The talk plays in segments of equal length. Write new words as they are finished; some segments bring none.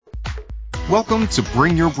Welcome to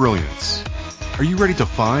Bring Your Brilliance. Are you ready to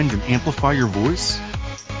find and amplify your voice?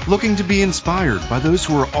 Looking to be inspired by those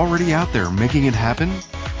who are already out there making it happen?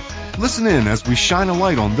 Listen in as we shine a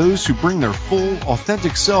light on those who bring their full,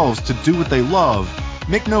 authentic selves to do what they love,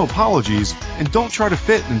 make no apologies, and don't try to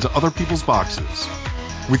fit into other people's boxes.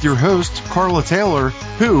 With your host, Carla Taylor,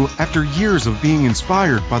 who, after years of being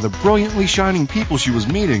inspired by the brilliantly shining people she was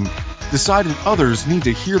meeting, decided others need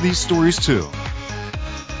to hear these stories too.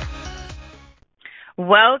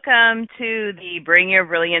 Welcome to the Bring Your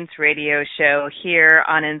Brilliance radio show here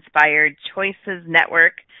on Inspired Choices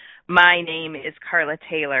Network. My name is Carla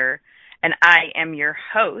Taylor, and I am your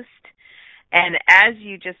host. And as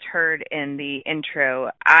you just heard in the intro,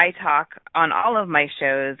 I talk on all of my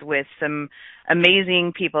shows with some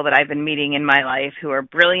amazing people that I've been meeting in my life who are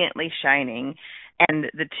brilliantly shining. And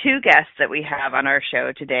the two guests that we have on our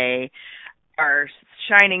show today are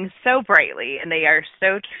shining so brightly, and they are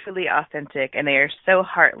so truly authentic, and they are so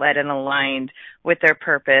heart-led and aligned with their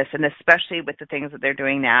purpose, and especially with the things that they're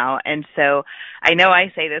doing now. And so I know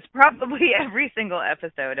I say this probably every single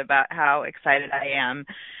episode about how excited I am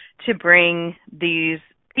to bring these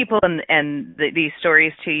people and these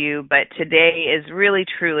stories to you, but today is really,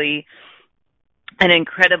 truly an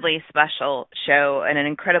incredibly special show and an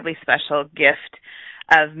incredibly special gift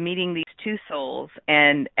of meeting these two souls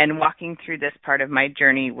and walking through this part of my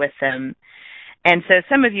journey with them. And so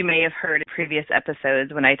some of you may have heard in previous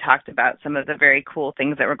episodes when I talked about some of the very cool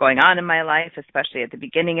things that were going on in my life, especially at the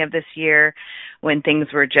beginning of this year when things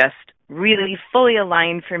were just really fully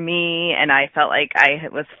aligned for me, and I felt like I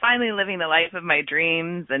was finally living the life of my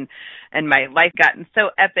dreams, and my life gotten so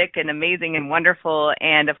epic and amazing and wonderful.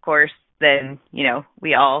 And of course, then,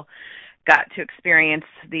 we all got to experience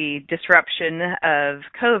the disruption of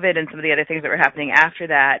COVID and some of the other things that were happening after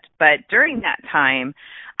that. But during that time,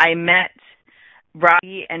 I met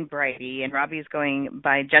Robbie and Bridie, and Robbie's going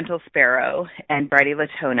by Gentle Sparrow and Bridie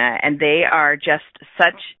Latona, and they are just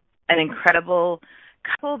such an incredible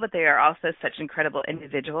couple, but they are also such incredible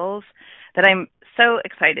individuals that I'm so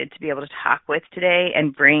excited to be able to talk with today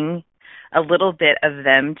and bring a little bit of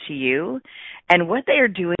them to you. And what they are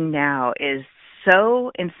doing now is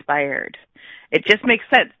so inspired. It just makes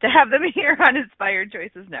sense to have them here on Inspired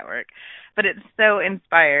Choices Network, but it's so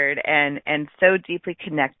inspired and so deeply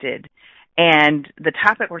connected. And the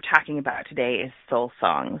topic we're talking about today is soul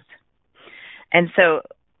songs. And so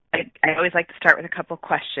I always like to start with a couple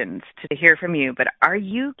questions to hear from you, but are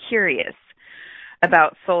you curious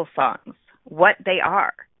about soul songs, what they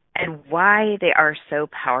are, and why they are so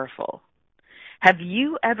powerful? Have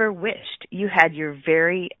you ever wished you had your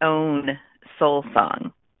very own soul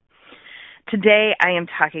song? Today I am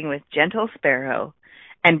talking with Gentle Sparrow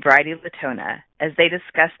and Bridie Latona as they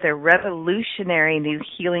discuss their revolutionary new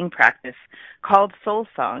healing practice called Soul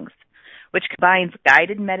Songs, which combines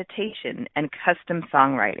guided meditation and custom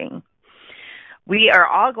songwriting. We are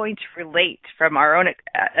all going to relate from our own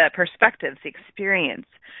perspectives, the experience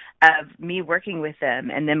of me working with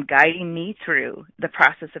them and them guiding me through the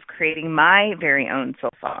process of creating my very own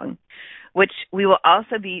soul song, which we will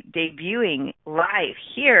also be debuting live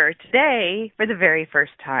here today for the very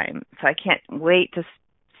first time. So I can't wait to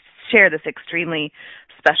share this extremely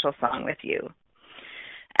special song with you.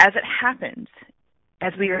 As it happens,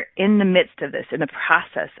 as we are in the midst of this, in the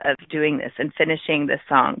process of doing this and finishing this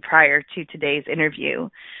song prior to today's interview,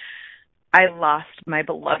 I lost my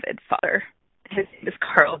beloved father. His name is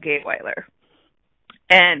Carl Gayweiler.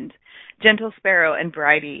 And Gentle Sparrow and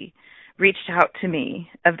Bridie reached out to me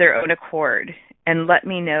of their own accord and let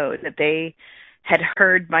me know that they had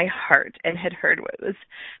heard my heart and had heard what was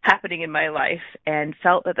happening in my life and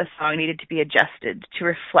felt that the song needed to be adjusted to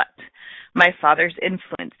reflect my father's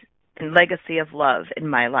influence and legacy of love in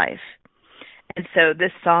my life. And so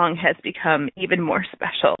this song has become even more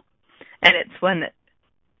special, and it's one that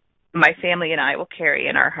my family and I will carry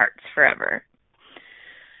in our hearts forever.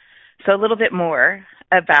 So a little bit more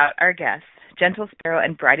about our guests. Gentle Sparrow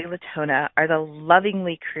and Bridie Latona are the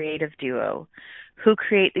lovingly creative duo who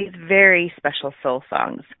create these very special soul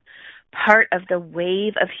songs, part of the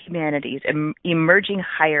wave of humanity's emerging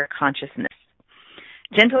higher consciousness.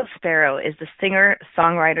 Gentle Sparrow is the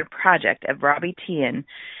singer-songwriter project of Robbie Tian,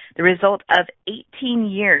 the result of 18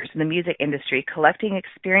 years in the music industry collecting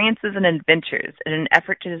experiences and adventures in an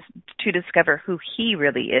effort to discover who he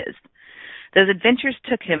really is. Those adventures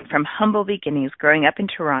took him from humble beginnings growing up in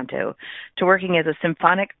Toronto to working as a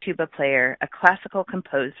symphonic tuba player, a classical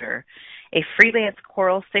composer, a freelance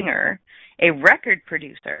choral singer, a record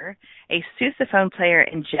producer, a sousaphone player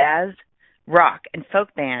in jazz, rock, and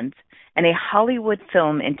folk bands, and a Hollywood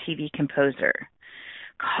film and TV composer.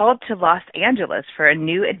 called to Los Angeles for a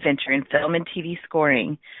new adventure in film and TV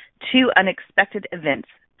scoring, two unexpected events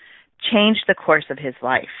changed the course of his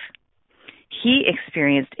life. He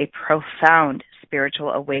experienced a profound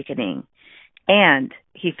spiritual awakening, and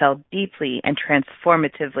he fell deeply and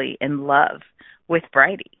transformatively in love with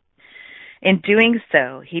Bridie. In doing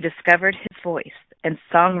so, he discovered his voice and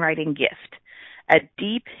songwriting gift, a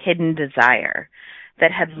deep hidden desire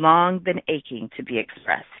that had long been aching to be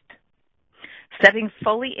expressed. Stepping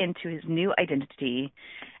fully into his new identity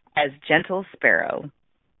as Gentle Sparrow,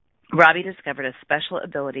 Robbie discovered a special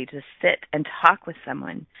ability to sit and talk with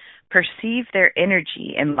someone, perceive their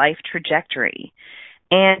energy and life trajectory,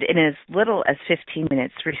 and in as little as 15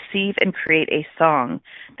 minutes receive and create a song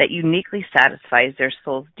that uniquely satisfies their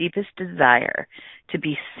soul's deepest desire to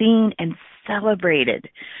be seen and celebrated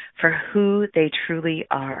for who they truly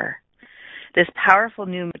are. This powerful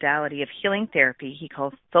new modality of healing therapy he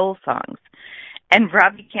calls soul songs, and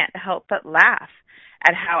Robbie can't help but laugh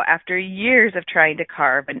at how, after years of trying to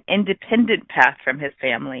carve an independent path from his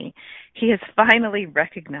family, he has finally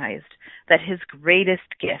recognized that his greatest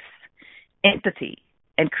gifts, empathy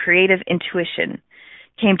and creative intuition,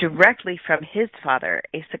 came directly from his father,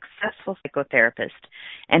 a successful psychotherapist,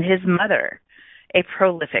 and his mother, a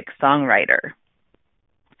prolific songwriter.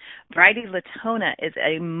 Bridie Latona is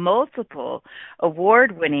a multiple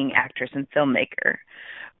award-winning actress and filmmaker.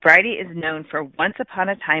 Bridie is known for Once Upon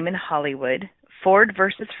a Time in Hollywood, Ford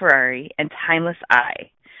vs. Ferrari, and Timeless Eye.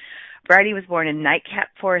 Bridie was born in Nightcap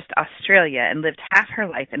Forest, Australia, and lived half her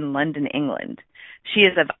life in London, England. She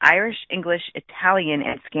is of Irish, English, Italian,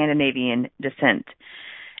 and Scandinavian descent,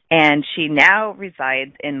 and she now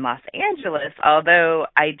resides in Los Angeles, although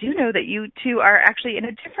I do know that you two are actually in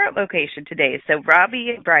a different location today. So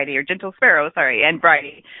Robbie and Bridie, or Gentle Sparrow, and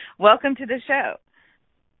Bridie, welcome to the show.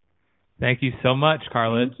 Thank you so much,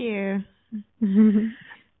 Carla. Thank you.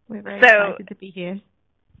 We're very excited to be here.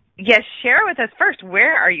 Yes, share with us first,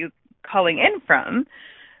 where are you calling in from?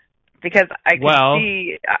 Because I can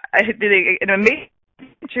see an amazing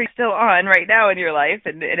adventure still on right now in your life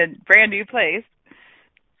and in a brand new place.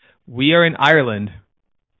 We are in Ireland,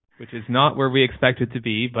 which is not where we expected to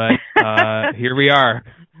be, but here we are.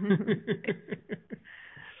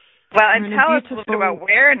 Well, and tell us a little bit about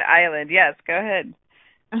where in Ireland. Yes, go ahead.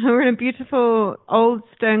 We're in a beautiful old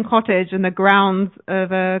stone cottage in the grounds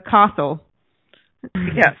of a castle.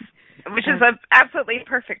 Yes, which is absolutely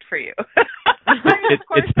perfect for you.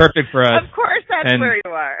 It's perfect for us. Of course, that's where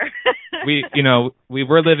you are. we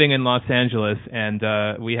were living in Los Angeles, and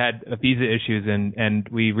we had visa issues, and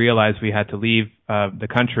we realized we had to leave the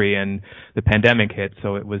country, and the pandemic hit.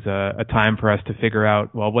 So it was a time for us to figure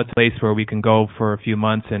out, well, what's a place where we can go for a few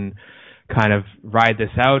months and kind of ride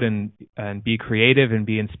this out and be creative and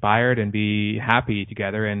be inspired and be happy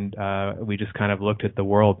together. And we just kind of looked at the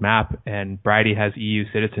world map, and Bridie has EU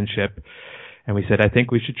citizenship, and we said, I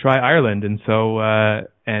think we should try Ireland. And so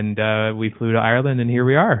we flew to Ireland, and here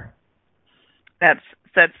we are. That's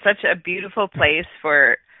such a beautiful place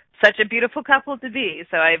for such a beautiful couple to be.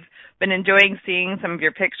 So I've been enjoying seeing some of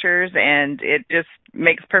your pictures, and it just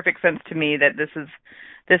makes perfect sense to me that this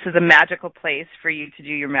is a magical place for you to do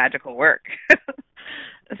your magical work.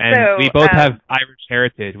 And we both have Irish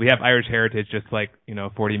heritage. We have Irish heritage just like,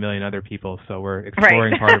 40 million other people, so we're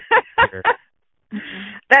exploring part of it here.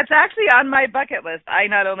 That's actually on my bucket list. I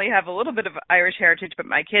not only have a little bit of Irish heritage, but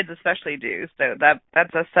my kids especially do. So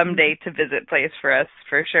that's a someday to visit place for us,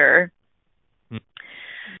 for sure.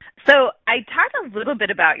 So I talked a little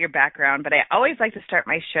bit about your background, but I always like to start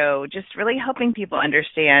my show just really helping people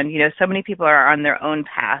understand, so many people are on their own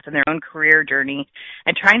path and their own career journey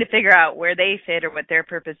and trying to figure out where they fit or what their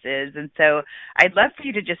purpose is. And so I'd love for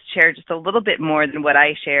you to just share just a little bit more than what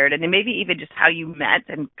I shared, and then maybe even just how you met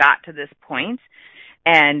and got to this point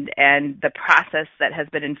and the process that has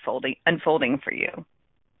been unfolding for you.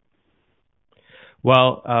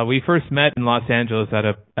 Well, we first met in Los Angeles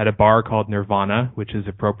at a bar called Nirvana, which is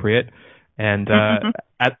appropriate. And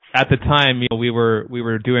at the time, we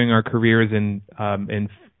were doing our careers in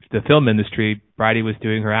the film industry. Bridie was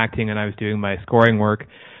doing her acting, and I was doing my scoring work.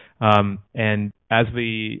 And as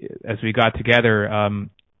we got together,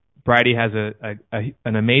 Bridie has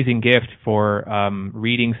an amazing gift for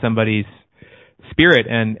reading somebody's spirit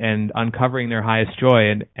and uncovering their highest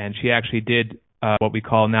joy. And she actually did what we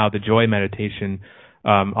call now the joy meditation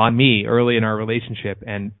on me early in our relationship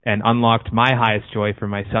and unlocked my highest joy for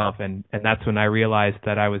myself. And that's when I realized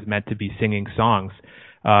that I was meant to be singing songs.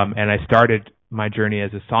 And I started my journey as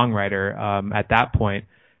a songwriter at that point.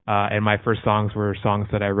 And my first songs were songs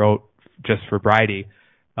that I wrote just for Bridie.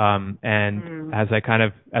 As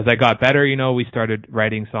I got better, we started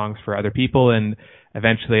writing songs for other people. And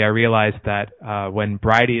eventually I realized that when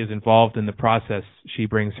Bridie is involved in the process, she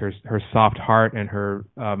brings her soft heart and her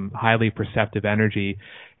highly perceptive energy,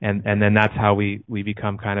 and then that's how we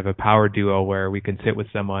become kind of a power duo where we can sit with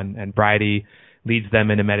someone and Bridie leads them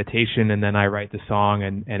into meditation, and then I write the song,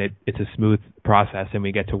 and it's a smooth process, and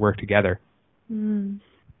we get to work together.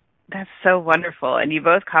 That's so wonderful, and you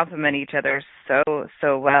both complement each other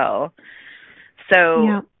so well. So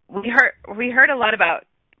yeah. we heard a lot about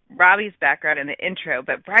Robbie's background in the intro,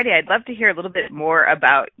 but Bridie, I'd love to hear a little bit more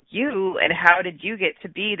about you and how did you get to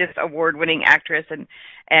be this award-winning actress,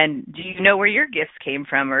 and do you know where your gifts came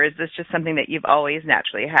from, or is this just something that you've always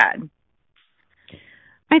naturally had?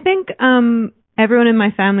 I think everyone in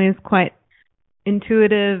my family is quite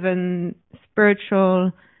intuitive and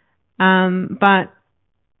spiritual, but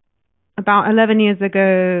about 11 years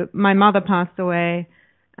ago, my mother passed away,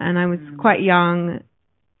 and I was quite young,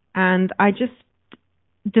 and I just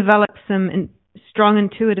developed some strong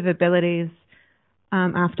intuitive abilities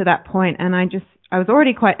after that point, and I was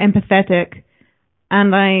already quite empathetic,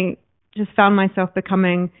 and I just found myself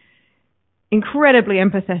becoming incredibly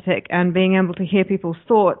empathetic and being able to hear people's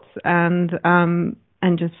thoughts and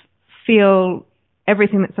just feel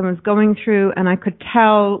everything that someone's going through, and I could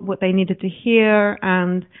tell what they needed to hear,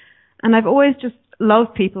 and I've always just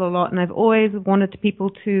loved people a lot, and I've always wanted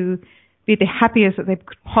people to be the happiest that they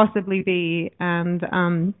could possibly be, and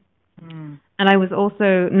I was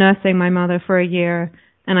also nursing my mother for a year,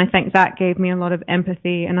 and I think that gave me a lot of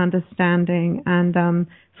empathy and understanding, and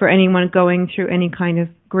for anyone going through any kind of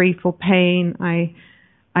grief or pain,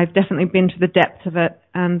 I've definitely been to the depths of it,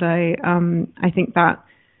 and I think that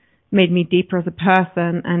made me deeper as a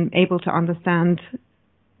person and able to understand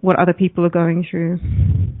what other people are going through.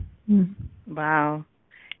 Wow.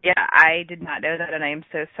 Yeah, I did not know that, and I am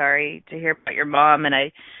so sorry to hear about your mom, and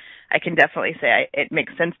I can definitely say it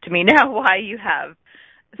makes sense to me now why you have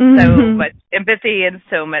so much empathy and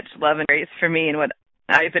so much love and grace for me and what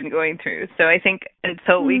I've been going through. So I think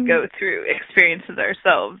until we go through experiences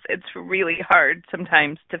ourselves, it's really hard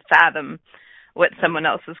sometimes to fathom what someone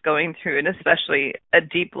else is going through, and especially a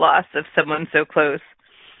deep loss of someone so close.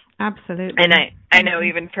 Absolutely. And I know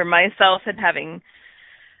even for myself, and having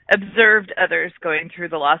observed others going through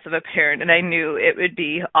the loss of a parent, and I knew it would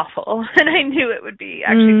be awful, and I knew it would be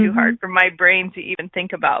actually too hard for my brain to even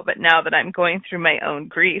think about. But now that I'm going through my own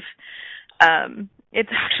grief,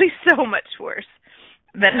 it's actually so much worse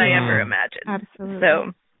than I ever imagined. Absolutely.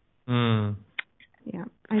 So, yeah.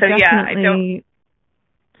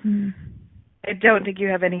 I don't think you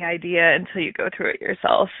have any idea until you go through it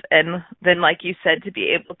yourself. And then, like you said, to be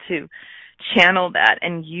able to channel that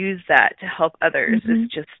and use that to help others is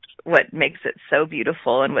just what makes it so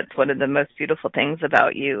beautiful, and what's one of the most beautiful things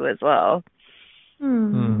about you as well.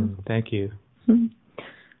 Thank you.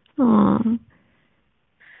 Aww.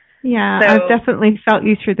 Yeah, so, I've definitely felt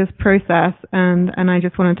you through this process, and I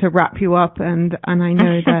just wanted to wrap you up, and I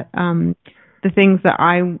know that the things that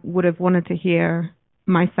I would have wanted to hear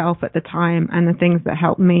myself at the time and the things that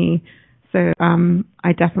helped me. So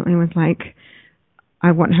I definitely was like,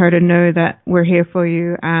 I want her to know that we're here for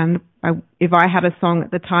you. And if I had a song at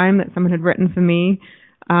the time that someone had written for me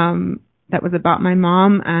that was about my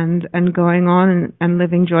mom and going on and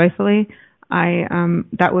living joyfully,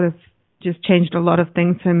 that would have just changed a lot of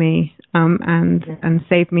things for me and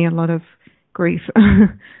saved me a lot of grief.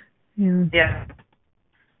 Yeah.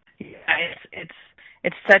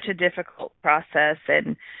 It's such a difficult process,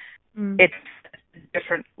 and it's a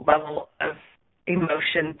different level of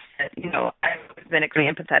emotions that, I've always been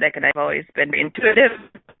extremely empathetic, and I've always been intuitive,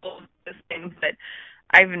 all those things, but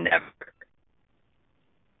I've never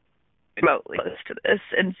remotely close to this,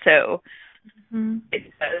 and so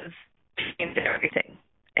it does change everything.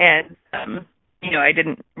 And I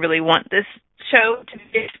didn't really want this show to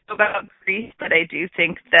be about grief, but I do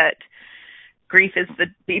think that grief is the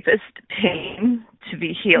deepest pain to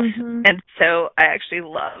be healed. And so I actually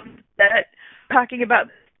love that talking about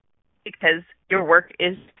this, because your work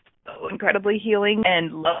is so incredibly healing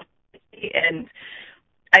and lovely, and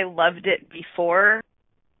I loved it before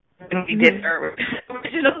when we did our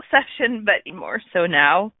original session, but more so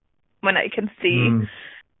now when I can see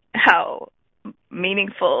how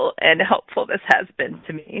meaningful and helpful this has been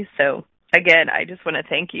to me. So again, I just want to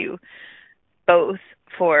thank you both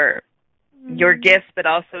for your gifts, but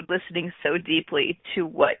also listening so deeply to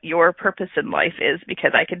what your purpose in life is,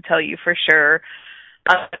 because I can tell you for sure,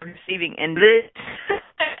 receiving end of it,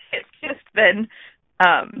 it's just been,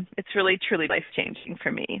 it's really truly life-changing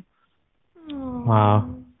for me.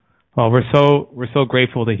 Wow. Well, we're so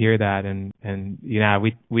grateful to hear that, and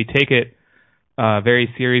we take it very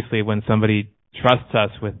seriously when somebody trusts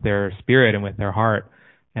us with their spirit and with their heart.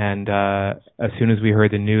 And as soon as we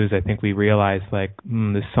heard the news, I think we realized, like,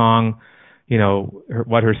 this song, you know,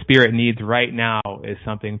 what her spirit needs right now is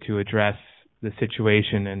something to address the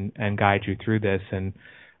situation and guide you through this. And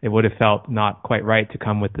it would have felt not quite right to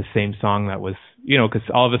come with the same song that was, you know, because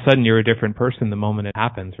all of a sudden you're a different person the moment it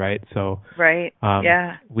happens, right? So right,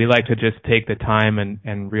 yeah. We like to just take the time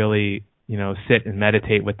and really, you know, sit and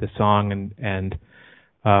meditate with the song. And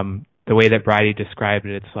the way that Bridie described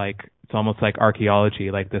it, it's almost like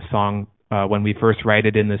archaeology. Like the song, when we first write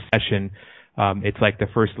it in the session, it's like the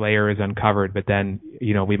first layer is uncovered, but then,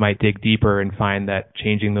 you know, we might dig deeper and find that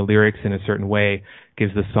changing the lyrics in a certain way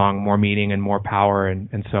gives the song more meaning and more power.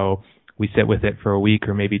 And so we sit with it for a week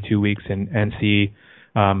or maybe 2 weeks and see,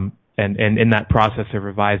 and in that process of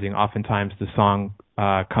revising, oftentimes the song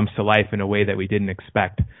comes to life in a way that we didn't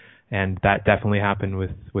expect. And that definitely happened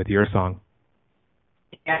with your song.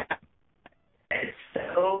 Yeah. It's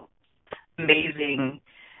so amazing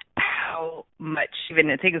how much,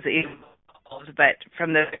 even things evolved, but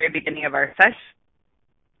from the very beginning of our session,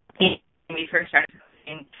 when we first started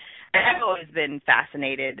singing, I've always been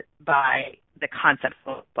fascinated by the concept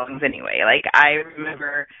of songs anyway. Like, I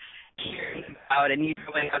remember hearing about, and you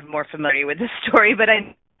probably are more familiar with this story, but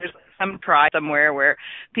there's some tribe somewhere where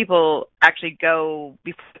people actually go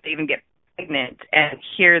before they even get pregnant and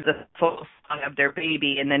hear the full song of their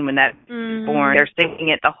baby, and then when that is born, they're singing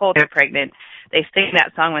it the whole time they're pregnant. They sing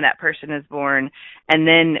that song when that person is born, and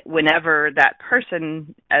then whenever that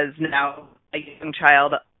person, as now a young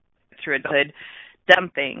child through adulthood,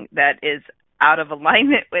 something that is out of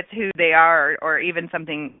alignment with who they are, or even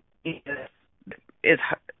something is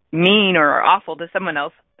mean or awful to someone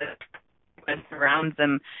else that surrounds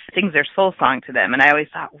them, sings their soul song to them. And I always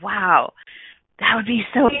thought, wow, that would be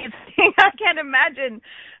so amazing. I can't imagine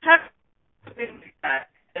how that.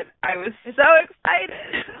 I was so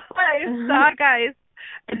excited when I saw it, guys.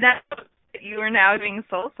 And that you are now doing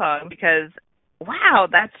soul song, because, wow,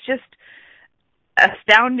 that's just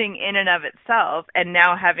astounding in and of itself. And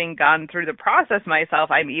now, having gone through the process myself,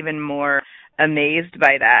 I'm even more amazed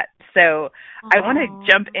by that. So I want to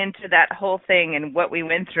jump into that whole thing and what we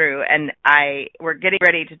went through. And we're getting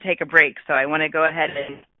ready to take a break, so I want to go ahead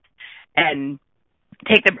and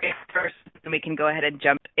take the break first, and we can go ahead and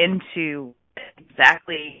jump into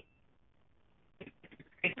exactly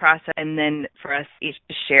the process, and then for us each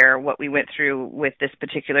to share what we went through with this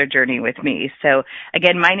particular journey with me. So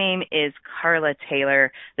again, my name is Carla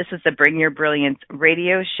Taylor. This is the Bring Your Brilliance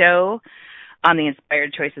radio show on the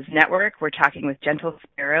Inspired Choices Network. We're talking with Gentle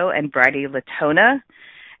Sparrow and Bridie Latona,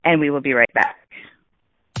 and we will be right back.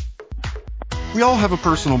 We all have a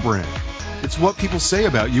personal brand. It's what people say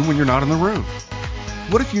about you when you're not in the room.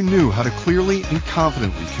 What if you knew how to clearly and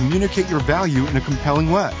confidently communicate your value in a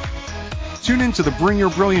compelling way? Tune into the Bring Your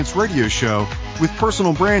Brilliance radio show with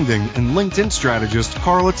personal branding and LinkedIn strategist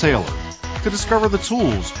Carla Taylor to discover the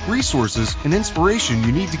tools, resources, and inspiration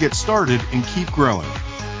you need to get started and keep growing.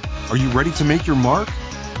 Are you ready to make your mark?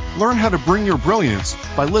 Learn how to bring your brilliance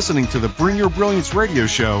by listening to the Bring Your Brilliance radio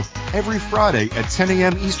show every Friday at 10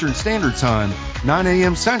 a.m. Eastern Standard Time, 9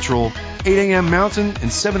 a.m. Central, 8 a.m. Mountain,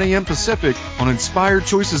 and 7 a.m. Pacific on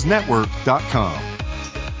InspiredChoicesNetwork.com.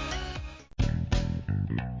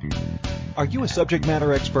 Are you a subject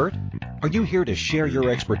matter expert? Are you here to share your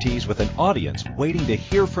expertise with an audience waiting to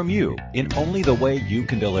hear from you in only the way you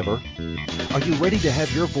can deliver? Are you ready to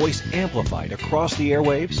have your voice amplified across the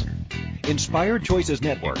airwaves? Inspired Choices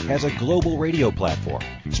Network has a global radio platform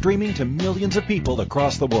streaming to millions of people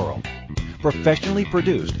across the world. Professionally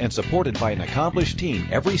produced and supported by an accomplished team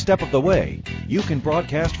every step of the way, you can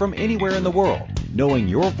broadcast from anywhere in the world, knowing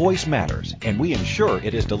your voice matters, and we ensure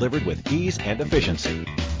it is delivered with ease and efficiency.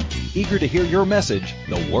 Eager to hear your message,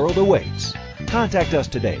 the world awaits. Contact us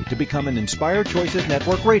today to become an Inspired Choices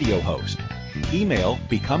Network radio host. Email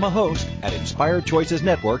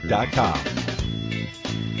becomeahost@inspiredchoicesnetwork.com.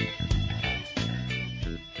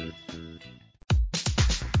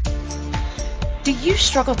 Do you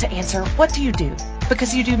struggle to answer what do you do?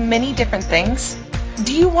 Because you do many different things?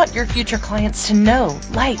 Do you want your future clients to know,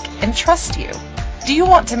 like, and trust you? Do you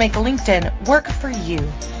want to make LinkedIn work for you?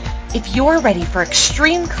 If you're ready for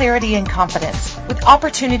extreme clarity and confidence, with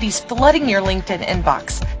opportunities flooding your LinkedIn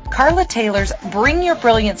inbox, Carla Taylor's Bring Your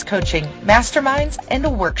Brilliance coaching, masterminds,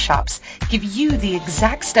 and workshops give you the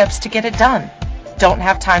exact steps to get it done. Don't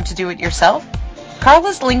have time to do it yourself?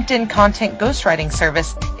 Carla's LinkedIn content ghostwriting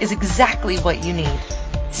service is exactly what you need.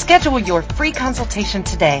 Schedule your free consultation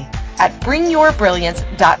today at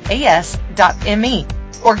bringyourbrilliance.as.me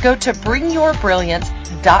or go to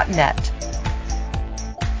bringyourbrilliance.net.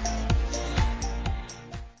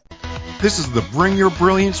 This is the Bring Your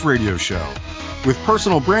Brilliance radio show with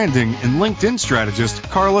personal branding and LinkedIn strategist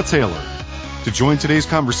Carla Taylor. To join today's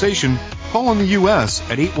conversation, call in the U.S.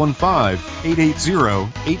 at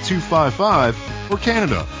 815-880-8255 or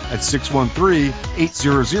Canada at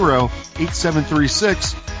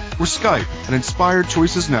 613-800-8736 or Skype at Inspired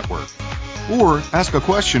Choices Network. Or ask a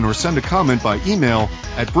question or send a comment by email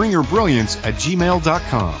at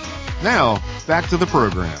bringyourbrilliance@gmail.com. Now, back to the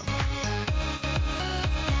program.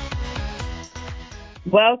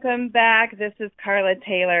 Welcome back. This is Carla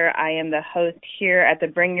Taylor. I am the host here at the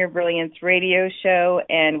Bring Your Brilliance radio show,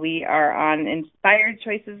 and we are on Inspired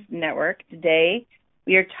Choices Network. Today,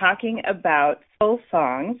 we are talking about soul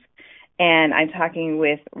songs, and I'm talking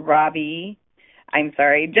with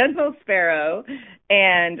Gentle Sparrow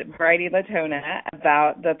and Bridie Latona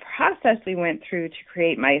about the process we went through to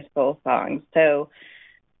create my soul songs. So,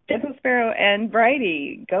 Gentle Sparrow and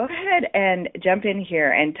Bridie, go ahead and jump in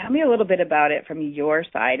here and tell me a little bit about it from your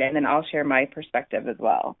side, and then I'll share my perspective as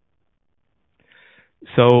well.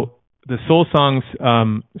 So the soul songs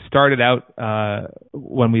started out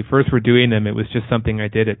when we first were doing them. It was just something I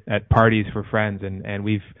did at parties for friends, and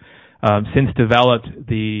we've since developed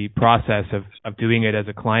the process of doing it as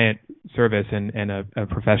a client service and a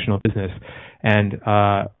professional business. And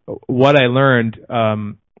what I learned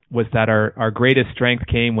was that our greatest strength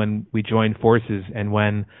came when we joined forces, and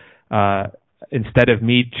when instead of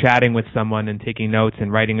me chatting with someone and taking notes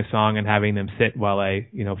and writing a song and having them sit while I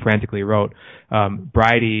frantically wrote,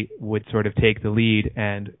 Bridie would sort of take the lead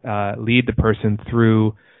and lead the person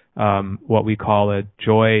through what we call a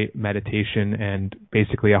joy meditation, and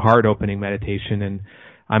basically a heart opening meditation. And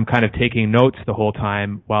I'm kind of taking notes the whole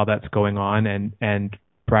time while that's going on, and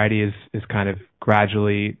Bridie is kind of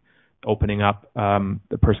gradually opening up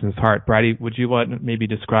the person's heart. Bridie, would you want to maybe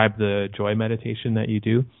describe the joy meditation that you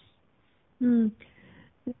do? The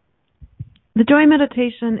joy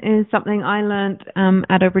meditation is something I learned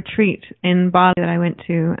at a retreat in Bali that I went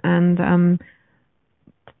to, and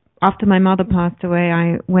after my mother passed away,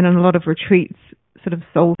 I went on a lot of retreats, sort of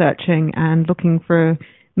soul searching and looking for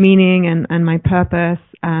meaning and my purpose,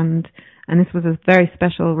 and this was a very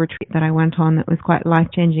special retreat that I went on that was quite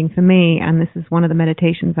life-changing for me, and this is one of the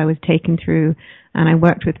meditations I was taken through, and I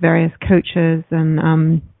worked with various coaches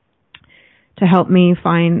and to help me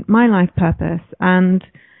find my life purpose, and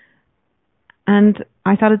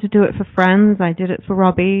I started to do it for friends. I did it for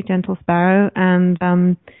Robbie, Gentle Sparrow, and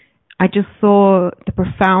I just saw the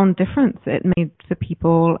profound difference it made for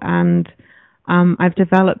people, and I've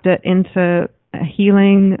developed it into a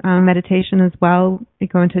healing meditation as well. You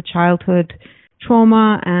go into childhood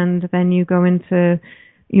trauma, and then you go into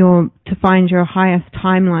to find your highest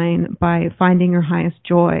timeline by finding your highest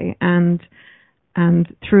joy, and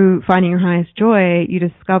through finding your highest joy, you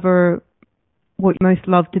discover what you most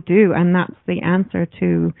love to do, and that's the answer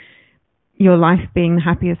to your life being the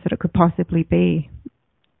happiest that it could possibly be,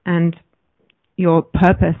 and your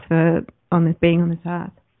purpose for being on this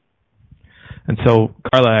earth. And so,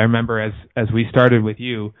 Carla, I remember as we started with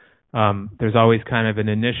you, there's always kind of an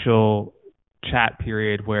initial chat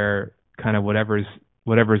period where kind of whatever's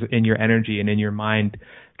in your energy and in your mind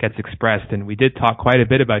gets expressed. And we did talk quite a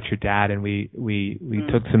bit about your dad, and we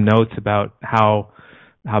took some notes about how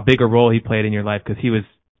big a role he played in your life, because he was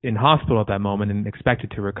in hospital at that moment and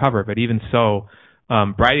expected to recover. But even so,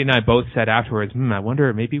 Bridie and I both said afterwards, I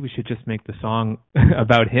wonder, maybe we should just make the song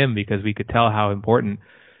about him, because we could tell how important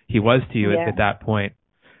he was to you at that point.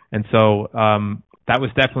 And so that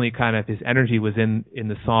was definitely kind of, his energy was in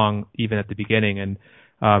the song even at the beginning. And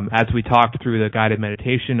as we talked through the guided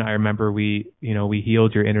meditation, I remember we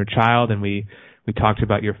healed your inner child, and we talked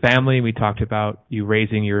about your family, we talked about you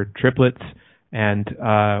raising your triplets, and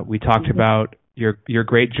we talked about your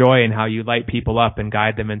great joy and how you light people up and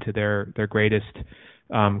guide them into their greatest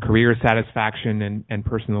career satisfaction and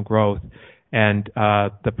personal growth. And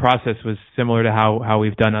the process was similar to how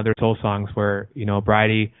we've done other soul songs, where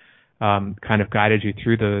Bridie kind of guided you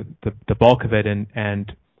through the bulk of it,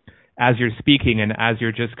 and as you're speaking and as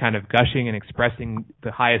you're just kind of gushing and expressing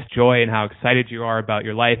the highest joy and how excited you are about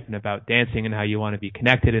your life and about dancing and how you want to be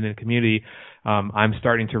connected in a community, I'm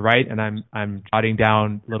starting to write, and I'm jotting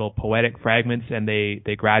down little poetic fragments, and they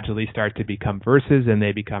gradually start to become verses, and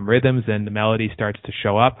they become rhythms, and the melody starts to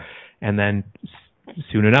show up, and then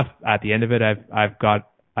soon enough, at the end of it, I've got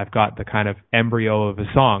the kind of embryo of a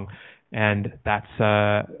song, and that's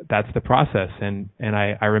the process. And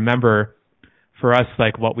I remember, for us,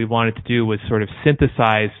 like, what we wanted to do was sort of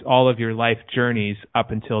synthesize all of your life journeys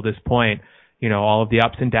up until this point, all of the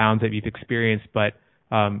ups and downs that you've experienced, but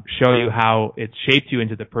show you how it shaped you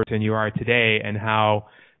into the person you are today, and how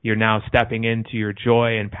you're now stepping into your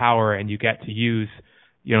joy and power, and you get to use,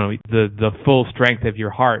 the full strength of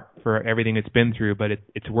your heart for everything it's been through, but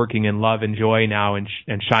it's working in love and joy now and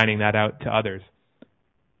shining that out to others.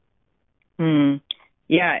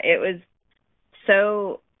 Yeah, it was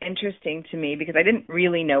so interesting to me because I didn't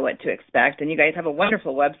really know what to expect. And you guys have a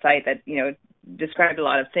wonderful website that, described a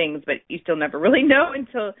lot of things, but you still never really know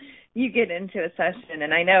until you get into a session.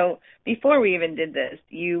 And I know before we even did this,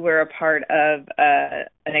 you were a part of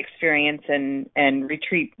an experience and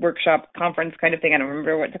retreat, workshop, conference kind of thing. I don't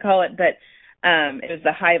remember what to call it, but it was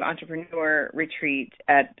the Hive Entrepreneur Retreat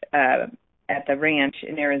at the ranch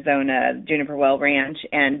in Arizona, Juniper Well Ranch,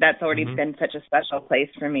 and that's already been such a special place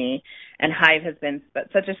for me. And Hive has been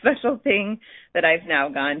such a special thing that I've now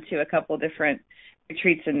gone to a couple different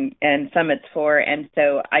retreats and summits for, and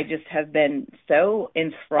so I just have been so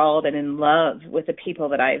enthralled and in love with the people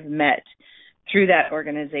that I've met through that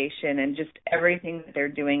organization and just everything that they're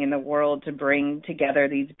doing in the world to bring together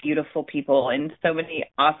these beautiful people in so many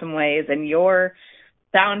awesome ways. And your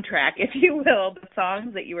soundtrack, if you will, the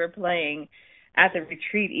songs that you were playing at the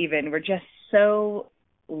retreat even were just so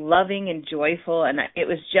loving and joyful, and it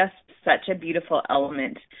was just such a beautiful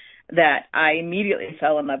element that I immediately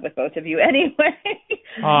fell in love with both of you anyway.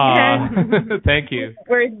 Thank you.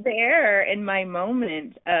 We're there in my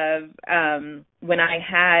moment of when I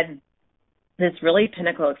had this really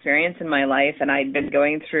pinnacle experience in my life, and I'd been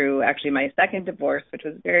going through actually my second divorce, which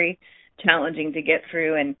was very challenging to get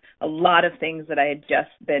through, and a lot of things that I had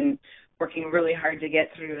just been working really hard to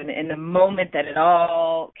get through. And in the moment that it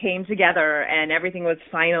all came together and everything was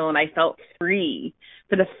final and I felt free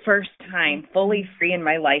for the first time, fully free in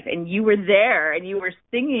my life, and you were there and you were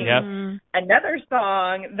singing another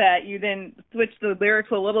song that you then switched the lyrics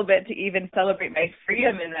a little bit to even celebrate my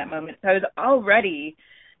freedom in that moment. So I was already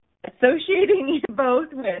associating you both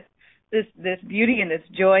with this beauty and this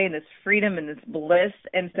joy and this freedom and this bliss,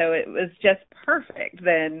 and so it was just perfect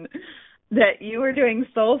then that you were doing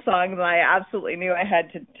soul songs, and I absolutely knew I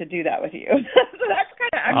had to do that with you. So that's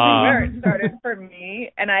kind of actually where it started for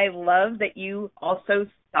me. And I love that you also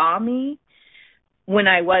saw me when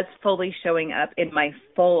I was fully showing up in my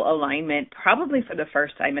full alignment. Probably for the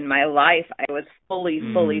first time in my life, I was fully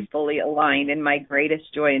aligned in my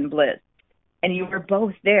greatest joy and bliss. And you were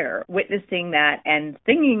both there witnessing that and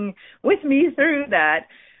singing with me through that.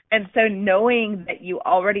 And so knowing that you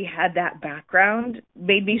already had that background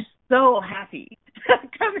made me so happy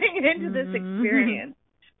coming into this experience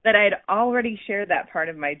that I had already shared that part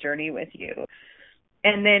of my journey with you.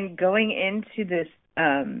 And then going into this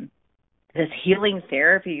this healing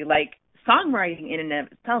therapy, like songwriting in and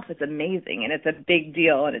of itself is amazing, and it's a big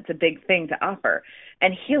deal, and it's a big thing to offer.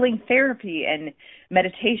 And healing therapy and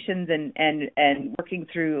meditations and working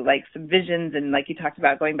through like some visions and like you talked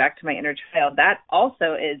about going back to my inner child, that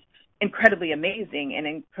also is incredibly amazing and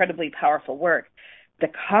incredibly powerful work. The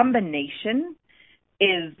combination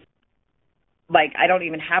is like, I don't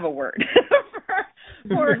even have a word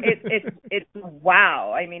for it. It's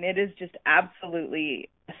wow. I mean, it is just absolutely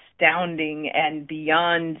astounding and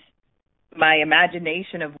beyond my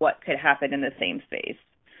imagination of what could happen in the same space.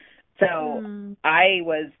 So I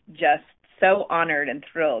was just so honored and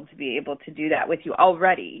thrilled to be able to do that with you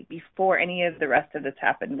already before any of the rest of this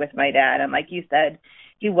happened with my dad. And like you said,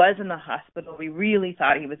 he was in the hospital. We really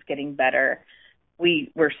thought he was getting better.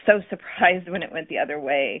 We were so surprised when it went the other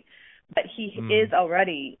way. But he is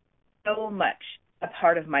already so much a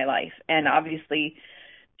part of my life and obviously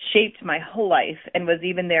shaped my whole life and was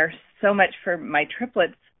even there so much for my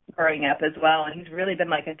triplets growing up as well. And he's really been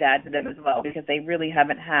like a dad to them as well because they really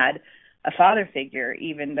haven't had a father figure.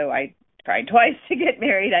 Even though I tried twice to get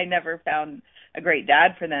married, I never found a great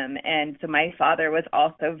dad for them. And so my father was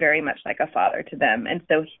also very much like a father to them. And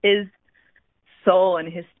so his soul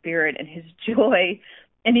and his spirit and his joy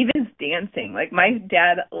and even his dancing. Like my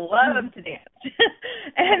dad loved to dance.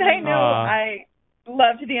 And I know I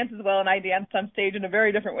love to dance as well, and I danced on stage in a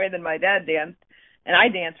very different way than my dad danced. And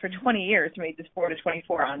I danced for 20 years from ages 4 to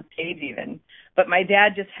 24 on stage even. But my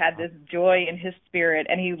dad just had this joy in his spirit,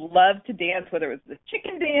 and he loved to dance, whether it was the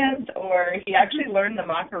chicken dance or he actually learned the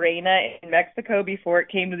Macarena in Mexico before it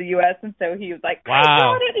came to the U.S. And so he was like, wow. I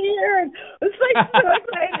got it here. And I was like so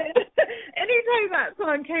excited. Anytime that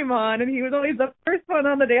song came on, and he was always the first one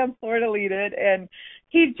on the dance floor to lead it. And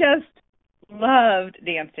he just loved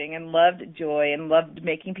dancing and loved joy and loved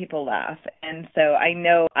making people laugh. And so I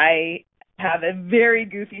know I have a very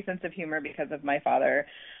goofy sense of humor because of my father.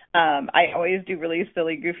 I always do really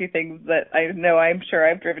silly, goofy things that I know I'm sure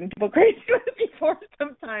I've driven people crazy with before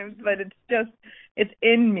sometimes, but it's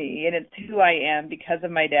in me and it's who I am because of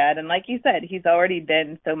my dad. And like you said, he's already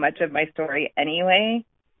been so much of my story anyway.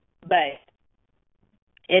 But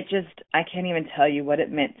it just, I can't even tell you what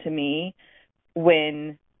it meant to me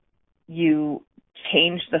when you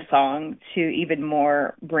changed the song to even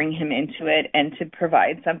more bring him into it and to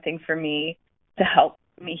provide something for me to help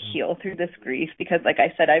me heal through this grief. Because like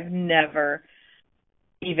I said, I've never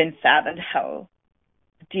even fathomed how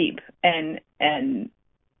deep and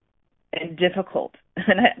difficult.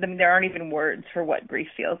 And I mean, there aren't even words for what grief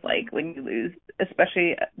feels like when you lose,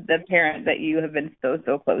 especially the parent that you have been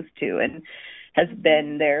so close to and has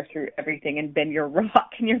been there through everything and been your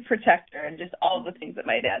rock and your protector and just all the things that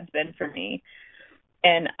my dad's been for me.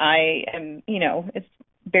 And I am, it's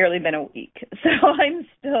barely been a week. So I'm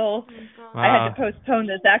still, I had to postpone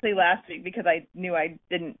this exactly last week because I knew I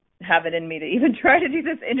didn't have it in me to even try to do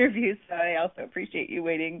this interview. So I also appreciate you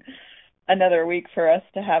waiting another week for us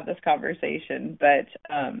to have this conversation. But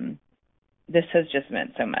this has just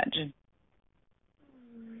meant so much.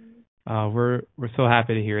 We're so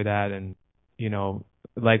happy to hear that. And,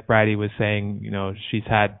 like Bridie was saying, she's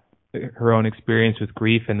had her own experience with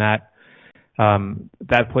grief, and that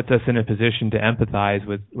puts us in a position to empathize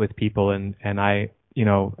with people. And I,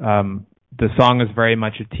 the song is very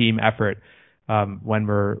much a team effort. When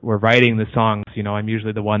we're writing the songs, I'm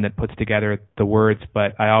usually the one that puts together the words,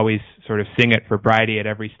 but I always sort of sing it for Bridie at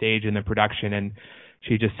every stage in the production, and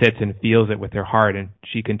she just sits and feels it with her heart, and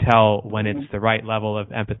she can tell when it's the right level of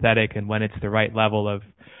empathetic and when it's the right level of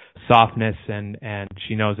softness, and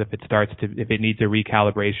she knows if it needs a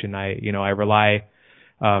recalibration. I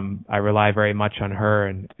rely very much on her,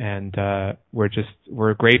 and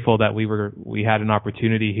we're grateful that we had an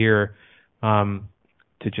opportunity here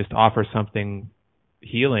to just offer something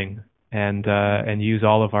healing and use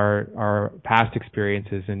all of our past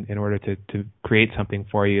experiences in order to create something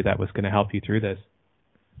for you that was going to help you through this.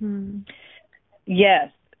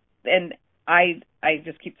 Yes, and I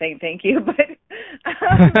just keep saying thank you, but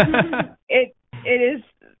it is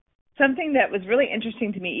something that was really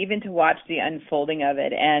interesting to me, even to watch the unfolding of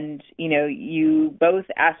it. And, you both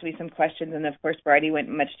asked me some questions, and of course, Bridie went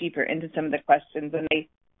much deeper into some of the questions, and I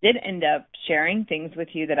did end up sharing things with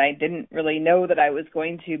you that I didn't really know that I was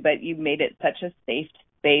going to, but you made it such a safe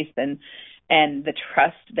space, and the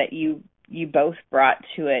trust that you both brought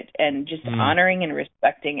to it, and just honoring and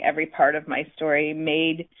respecting every part of my story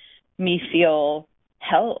made me feel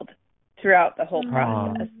held throughout the whole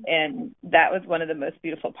process. And that was one of the most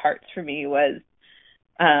beautiful parts for me was,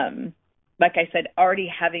 like I said, already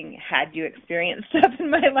having had you experience stuff in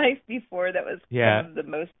my life before that was some of the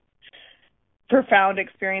most profound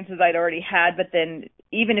experiences I'd already had. But then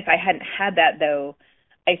even if I hadn't had that, though,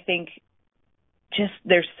 I think just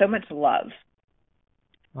there's so much love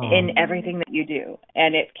in everything that you do.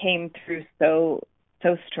 And it came through so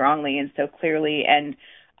strongly and so clearly. And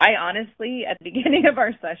I honestly, at the beginning of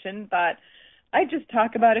our session, thought I'd just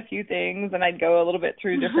talk about a few things and I'd go a little bit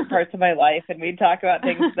through different parts of my life and we'd talk about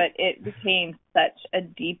things, but it became such a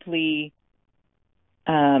deeply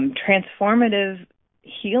transformative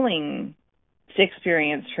healing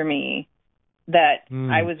experience for me that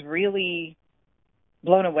I was really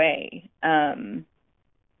blown away.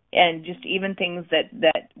 And just even things that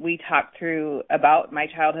we talked through about my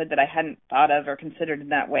childhood that I hadn't thought of or considered in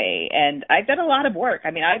that way. And I've done a lot of work.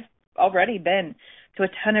 I mean, I've already been to a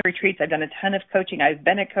ton of retreats. I've done a ton of coaching. I've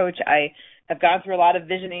been a coach. I have gone through a lot of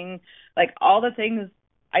visioning, like all the things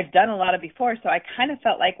I've done a lot of before. So I kind of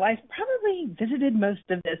felt like, well, I've probably visited most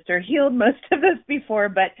of this or healed most of this before,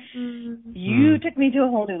 but you took me to a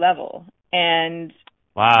whole new level. And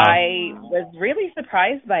I was really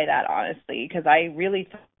surprised by that, honestly, because I really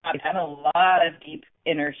thought I'd done a lot of deep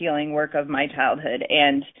inner healing work of my childhood.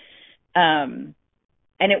 And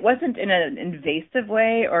it wasn't in an invasive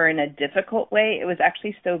way or in a difficult way. It was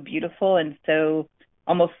actually so beautiful and so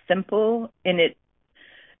almost simple. And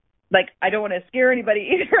like, I don't want to scare anybody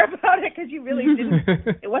either about it because you really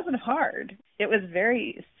didn't. It wasn't hard. It was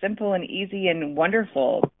very simple and easy and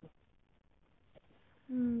wonderful.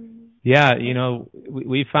 Yeah,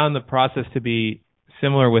 we found the process to be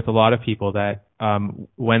similar with a lot of people that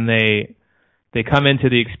when they come into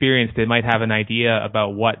the experience, they might have an idea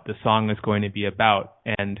about what the song is going to be about.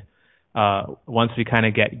 And once we kind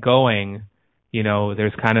of get going,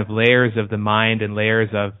 there's kind of layers of the mind and layers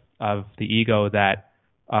of the ego that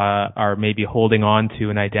are maybe holding on to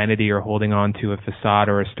an identity or holding on to a facade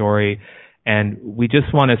or a story. And we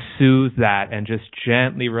just want to soothe that and just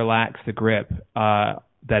gently relax the grip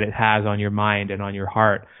that it has on your mind and on your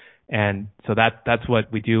heart. And so that's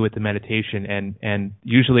what we do with the meditation. And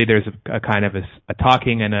usually there's a kind of a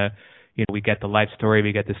talking and we get the life story,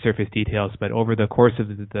 we get the surface details, but over the course of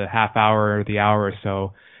the half hour or the hour or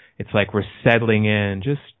so, it's like we're settling in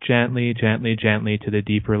just gently, gently, gently to the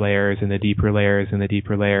deeper layers and the deeper layers and the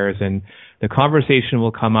deeper layers. And the conversation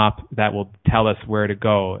will come up that will tell us where to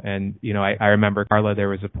go. And, I remember, Carla, there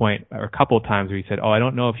was a point or a couple of times where you said, I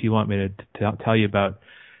don't know if you want me to tell you about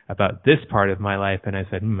this part of my life. And I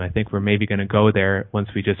said, I think we're maybe going to go there once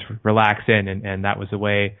we just relax in. And that was a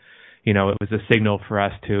way, it was a signal for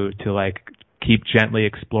us to like keep gently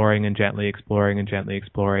exploring and gently exploring and gently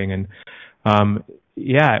exploring. And,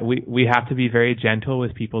 we have to be very gentle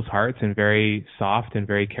with people's hearts and very soft and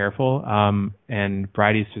very careful. And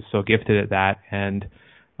Bridie's just so gifted at that. And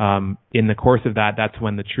in the course of that, that's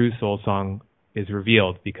when the true soul song is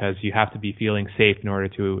revealed, because you have to be feeling safe in order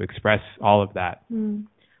to express all of that.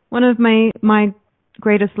 One of my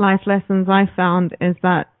greatest life lessons I found is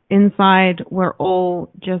that inside we're all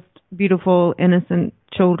just beautiful, innocent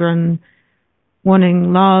children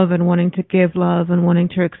wanting love and wanting to give love and wanting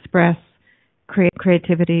to express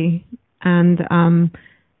creativity. And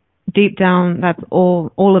deep down, that's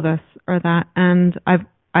all of us are that. And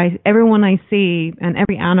everyone I see, and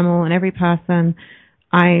every animal and every person,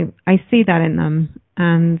 I see that in them.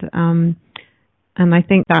 And I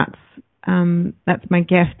think that's my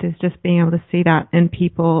gift, is just being able to see that in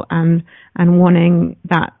people and wanting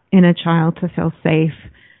that inner child to feel safe,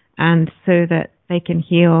 and so that they can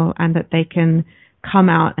heal and that they can come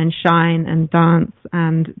out and shine and dance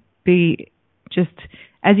and be just,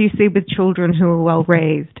 as you see with children who are well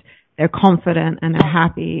raised, they're confident and they're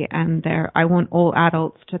happy, and I want all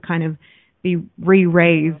adults to kind of be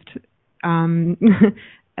re-raised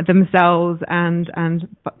themselves and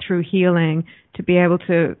through healing, to be able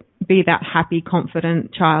to be that happy,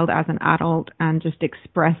 confident child as an adult and just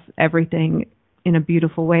express everything in a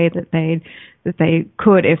beautiful way that they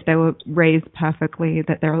could if they were raised perfectly,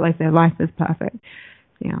 that their life is perfect.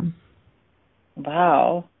 Yeah.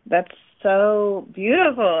 Wow, that's so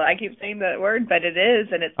beautiful. I keep saying that word, but it is,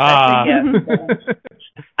 and it's such a gift.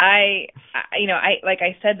 I like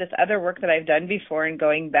I said, this other work that I've done before, and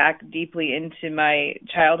going back deeply into my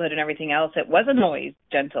childhood and everything else, it wasn't always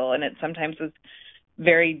gentle, and it sometimes was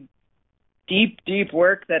very deep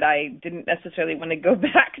work that I didn't necessarily want to go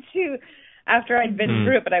back to after I'd been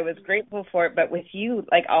through it, but I was grateful for it. But with you,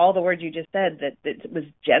 like all the words you just said, that it was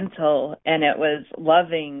gentle and it was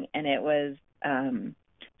loving and it was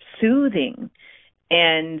soothing.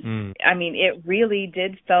 And I mean, it really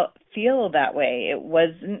did feel that way. It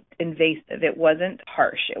wasn't invasive. It wasn't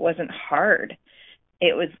harsh. It wasn't hard.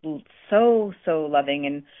 It was so loving,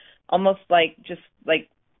 and almost like, just like,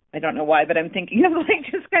 I don't know why, but I'm thinking of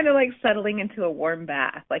like just kind of like settling into a warm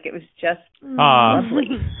bath. Like it was just lovely.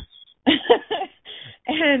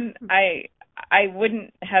 And I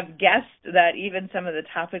wouldn't have guessed that even some of the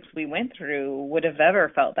topics we went through would have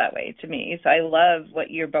ever felt that way to me. So I love what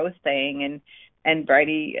you're both saying, and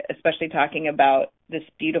Bridie especially talking about this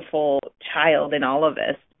beautiful child in all of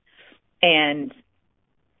us. And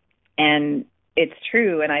it's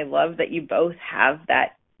true, and I love that you both have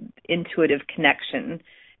that intuitive connection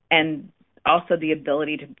and also the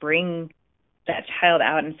ability to bring that child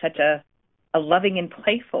out in such a loving and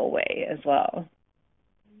playful way as well.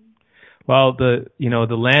 Well, the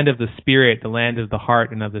land of the spirit, the land of the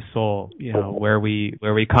heart and of the soul, where we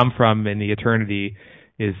come from in the eternity,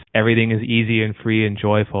 is everything is easy and free and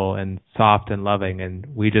joyful and soft and loving, and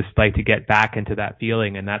we just like to get back into that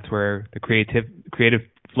feeling, and that's where the creative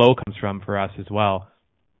flow comes from for us as well.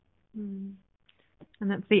 And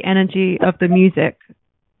that's the energy of the music.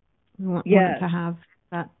 We want to have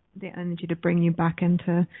that, the energy to bring you back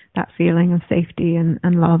into that feeling of safety and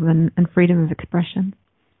love and freedom of expression.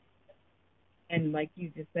 And like you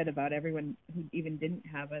just said about everyone who even didn't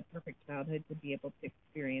have a perfect childhood to be able to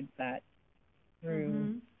experience that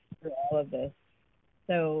through all of this.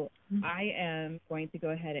 So I am going to go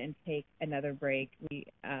ahead and take another break. We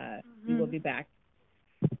will be back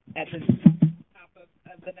at the top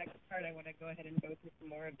of the next part. I want to go ahead and go through some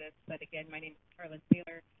more of this. But again, my name is Carla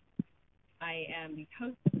Taylor. I am the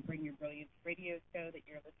host of the Bring Your Brilliance radio show that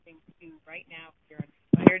you're listening to right now here on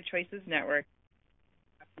Inspired Choices Network.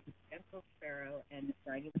 Gentle Sparrow and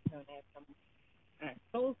Bridie Latona from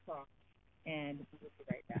Soul Song, and we'll be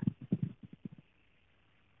right back.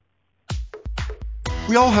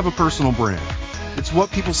 We all have a personal brand. It's what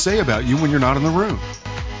people say about you when you're not in the room.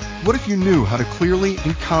 What if you knew how to clearly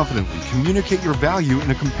and confidently communicate your value in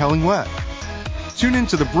a compelling way? Tune in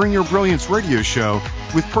to the Bring Your Brilliance radio show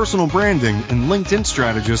with personal branding and LinkedIn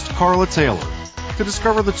strategist Carla Taylor to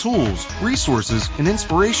discover the tools, resources, and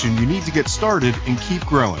inspiration you need to get started and keep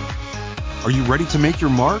growing. Are you ready to make your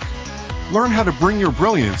mark? Learn how to bring your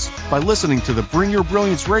brilliance by listening to the Bring Your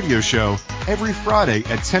Brilliance radio show every Friday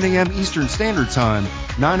at 10 a.m. Eastern Standard Time,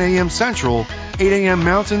 9 a.m. Central, 8 a.m.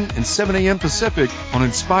 Mountain, and 7 a.m. Pacific on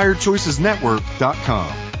InspiredChoicesNetwork.com.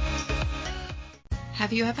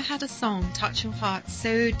 Have you ever had a song touch your heart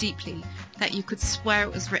so deeply that you could swear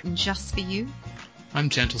it was written just for you? I'm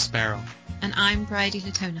Gentle Sparrow. And I'm Bridie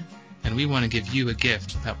Latona. And we want to give you a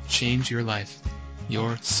gift that will change your life,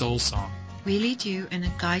 your soul song. We lead you in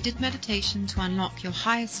a guided meditation to unlock your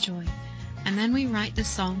highest joy, and then we write the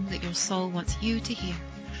song that your soul wants you to hear.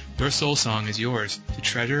 Your soul song is yours to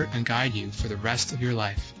treasure and guide you for the rest of your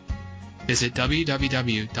life. Visit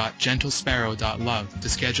www.gentlesparrow.love to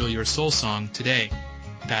schedule your soul song today.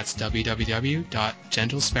 That's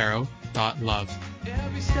www.gentlesparrow.love.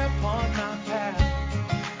 Every step on my path,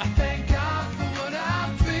 I thank God for what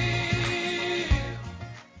I feel.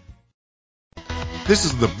 This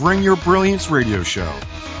is the Bring Your Brilliance radio show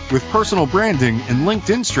with personal branding and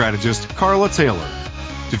LinkedIn strategist Carla Taylor.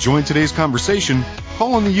 To join today's conversation,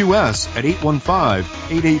 call in the U.S. at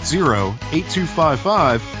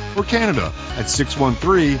 815-880-8255 or Canada at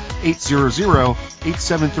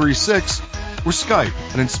 613-800-8736 or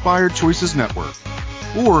Skype at Inspired Choices Network.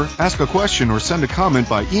 Or ask a question or send a comment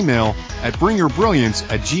by email at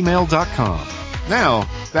bringyourbrilliance@gmail.com. Now,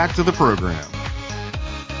 back to the program.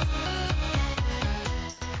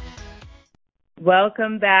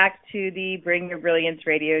 Welcome back to the Bring Your Brilliance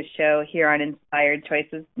radio show here on Inspired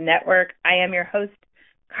Choices Network. I am your host,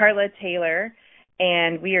 Carla Taylor,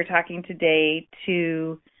 and we are talking today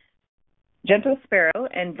to Gentle Sparrow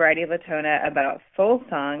and Bridie Latona about soul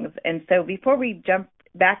songs. And so before we jump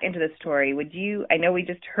back into the story, I know we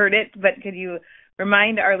just heard it, but could you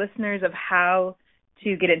remind our listeners of how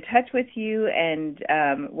to get in touch with you and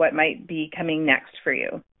what might be coming next for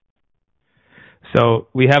you? So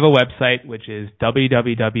we have a website, which is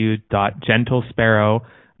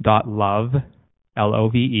www.gentlesparrow.love,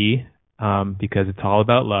 Love, because it's all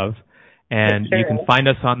about love. And you can find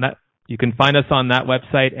us on that. You can find us on that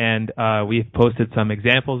website, and we've posted some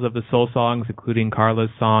examples of the soul songs, including Carla's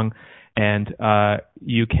song. And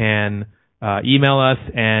you can email us,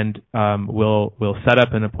 and we'll set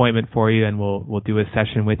up an appointment for you, and we'll do a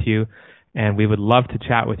session with you. And we would love to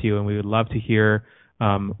chat with you, and we would love to hear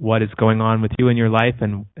what is going on with you in your life,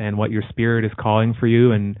 and what your spirit is calling for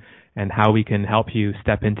you, and how we can help you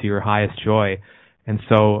step into your highest joy. And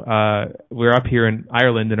so we're up here in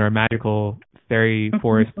Ireland in our magical fairy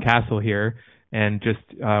forest castle here, and just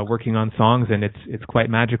working on songs, and it's quite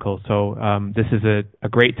magical. So this is a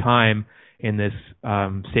great time in this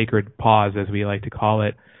sacred pause, as we like to call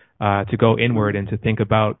it, to go inward and to think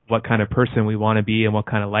about what kind of person we want to be, and what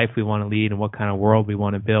kind of life we want to lead, and what kind of world we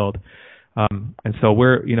want to build. And so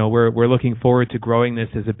we're looking forward to growing this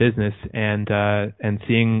as a business and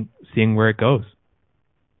seeing where it goes.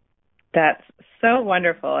 That's so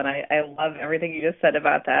wonderful, and I love everything you just said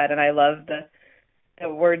about that, and I love the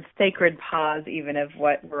word sacred pause, even of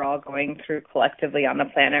what we're all going through collectively on the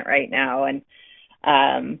planet right now. And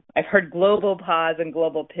I've heard global pause and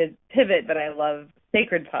global pivot, but I love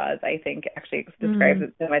sacred pause. I think actually describes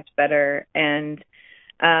it so much better. And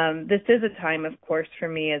this is a time, of course, for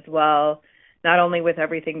me as well, not only with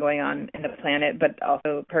everything going on in the planet, but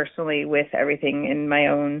also personally with everything in my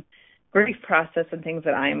own grief process and things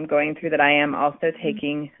that I'm going through, that I am also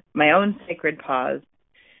taking my own sacred pause.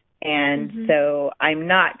 And so I'm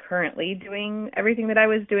not currently doing everything that I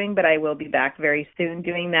was doing, but I will be back very soon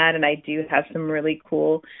doing that. And I do have some really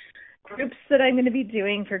cool groups that I'm going to be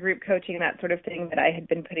doing for group coaching and that sort of thing that I had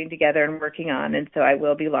been putting together and working on. And so I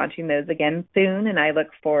will be launching those again soon. And I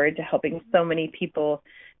look forward to helping so many people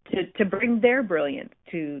to bring their brilliance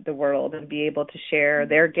to the world and be able to share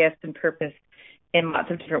their gifts and purpose in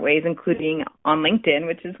lots of different ways, including on LinkedIn,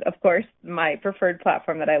 which is, of course, my preferred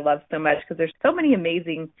platform that I love so much, because there's so many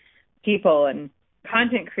amazing people and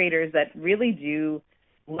content creators that really do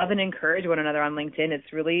love and encourage one another on LinkedIn.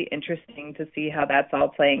 It's really interesting to see how that's all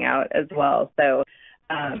playing out as well. So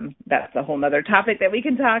that's a whole other topic that we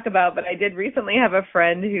can talk about. But I did recently have a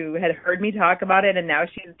friend who had heard me talk about it, and now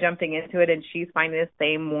she's jumping into it, and she's finding the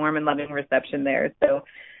same warm and loving reception there. So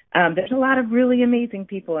there's a lot of really amazing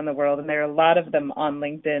people in the world, and there are a lot of them on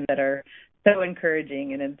LinkedIn that are so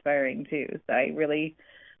encouraging and inspiring too. So I really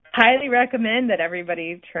highly recommend that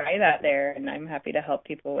everybody try that there, and I'm happy to help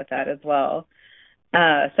people with that as well.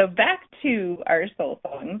 So back to our soul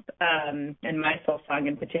songs, and my soul song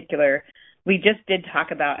in particular. We just did talk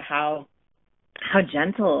about how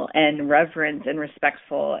gentle and reverent and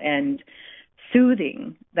respectful and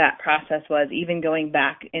soothing that process was, even going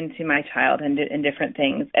back into my childhood and different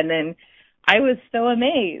things. And then I was so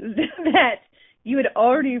amazed that you had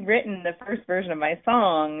already written the first version of my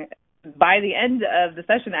song by the end of the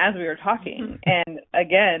session as we were talking. And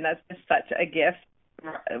again, that's just such a gift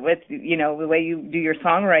with, you know, the way you do your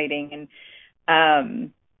songwriting.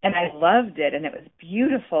 And I loved it, and it was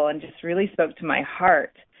beautiful and just really spoke to my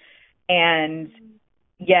heart. And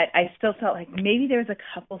yet I still felt like maybe there was a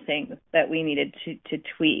couple things that we needed to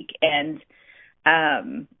tweak. And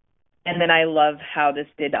then I love how this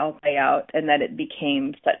did all play out, and that it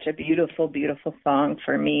became such a beautiful, beautiful song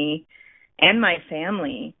for me and my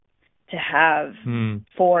family to have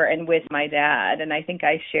for and with my dad. And I think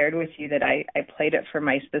I shared with you that I played it for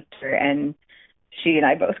my sister, and she and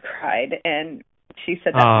I both cried, and she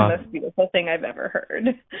said that's the most beautiful thing I've ever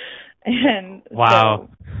heard. And wow.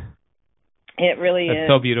 So it really is. That's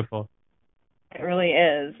so beautiful. It really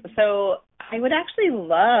is. So I would actually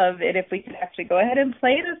love it if we could actually go ahead and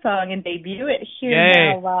play the song and debut it here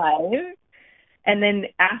now live. And then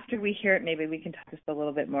after we hear it, maybe we can talk just a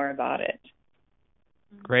little bit more about it.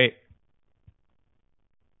 Great.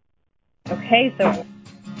 Okay, so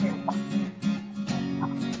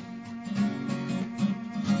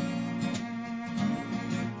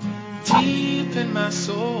deep in my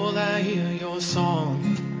soul I hear your song.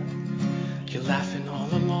 You're laughing all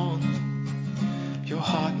along. Your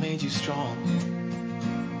heart made you strong.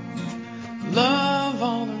 Love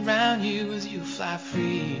all around you as you fly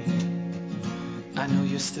free. I know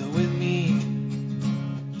you're still with me,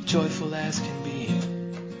 joyful as can be.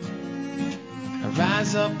 I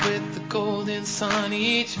rise up with the golden sun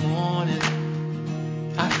each morning.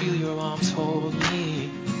 I feel your arms hold me.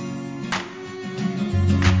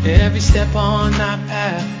 Every step on my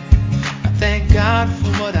path, I thank God for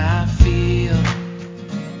what I feel.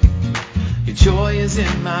 Your joy is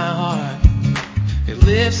in my heart. It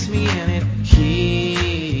lifts me and it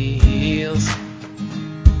heals.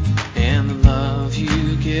 And the love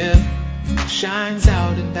you give shines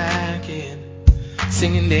out and back in.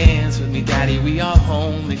 Sing and dance with me, Daddy, we are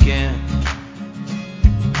home again.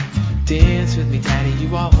 Dance with me, Daddy,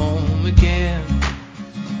 you are home again.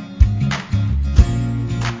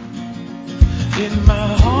 In my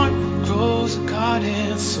heart grows a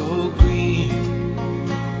garden so green,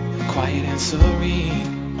 quiet and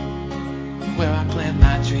serene, where I plant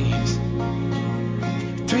my dreams.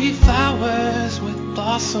 3 flowers with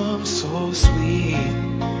blossoms so sweet,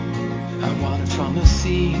 I watered from the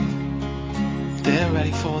seed. They're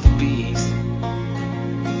ready for the bees.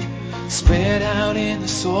 Spread out in the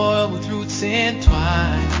soil with roots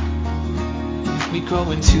entwined, we grow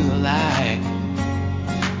into the light.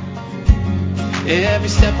 Every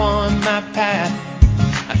step on my path,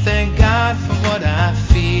 I thank God for what I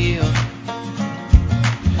feel.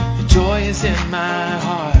 The joy is in my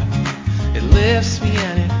heart. It lifts me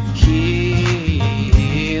and it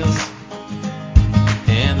heals.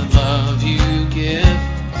 And the love you give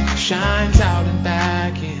shines out and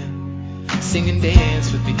back in. Sing and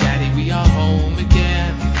dance with me, Daddy, we are home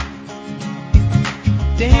again.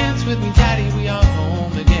 Dance with me, Daddy, we are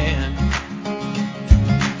home again.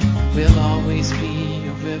 We'll always be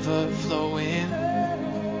a river flowing.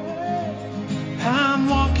 I'm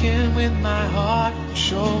walking with my heart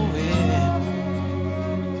showing.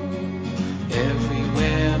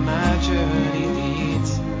 Everywhere my journey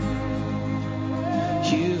leads,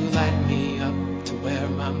 you light me up to where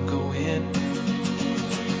I'm going.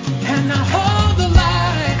 And I hold the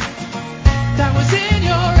light that was in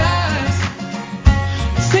your eyes.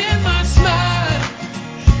 It's in my smile,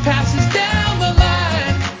 passes down the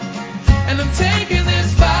line. And I'm taking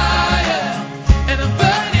this fire, and I'm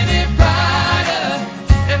burning it brighter,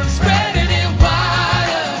 and I'm spreading it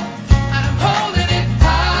wider, and I'm holding it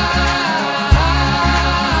higher,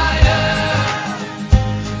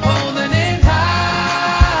 holding it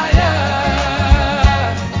higher.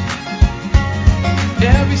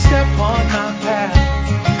 Every step on my path,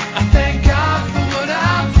 I thank God for what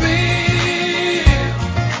I feel.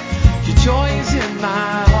 Your joy is in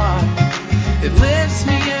my heart. It lifts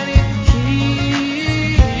me and it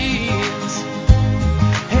heals.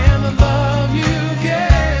 And the love you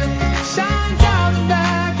give shines out and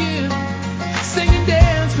back in. Sing and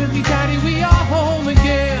dance with me, Daddy, we are home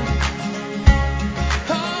again.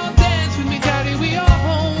 Oh, dance with me, Daddy, we are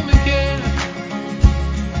home again.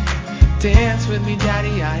 Dance with me,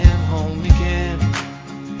 Daddy, I am home again.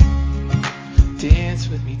 Dance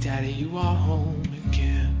with me, Daddy, you are home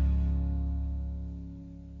again.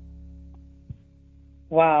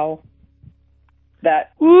 wow.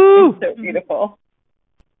 That Woo! is so beautiful.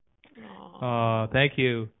 Thank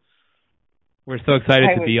you. We're so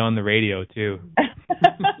excited to be on the radio too.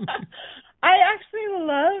 I actually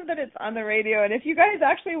love that it's on the radio. And if you guys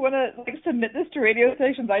actually want to submit this to radio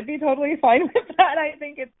stations, I'd be totally fine with that. I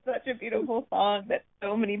think it's such a beautiful song that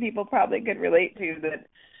so many people probably could relate to. That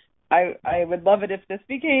I would love it if this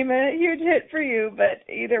became a huge hit for you. But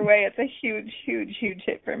either way, it's a huge, huge, huge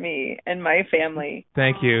hit for me and my family.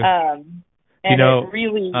 Thank you. And it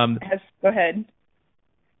really has. Go ahead.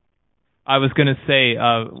 I was going to say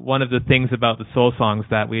one of the things about the soul songs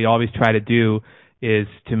that we always try to do is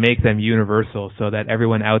to make them universal so that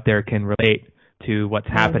everyone out there can relate to what's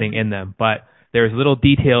happening in them. But there's little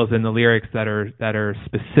details in the lyrics that are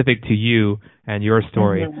specific to you and your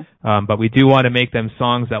story. But we do want to make them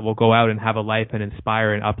songs that will go out and have a life and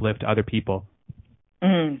inspire and uplift other people.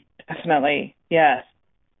 Definitely, yes.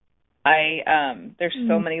 There's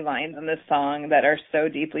so many lines in this song that are so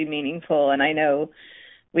deeply meaningful, and I know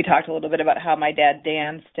we talked a little bit about how my dad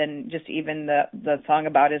danced, and just even the song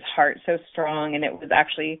about his heart so strong, and it was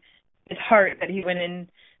actually his heart that he went in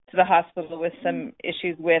to the hospital with some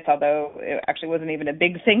issues with, although it actually wasn't even a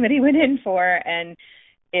big thing that he went in for, and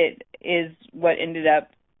it is what ended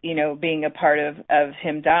up, being a part of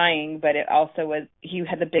him dying, but it also was, he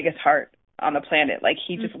had the biggest heart on the planet. Like,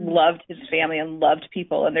 he just loved his family and loved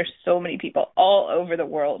people, and there's so many people all over the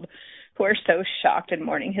world who are so shocked and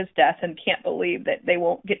mourning his death and can't believe that they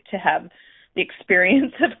won't get to have the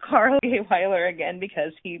experience of Carl Weiler again,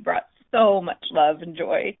 because he brought so much love and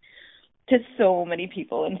joy to so many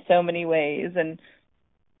people in so many ways. And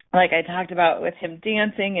like I talked about with him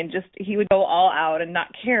dancing, and just he would go all out and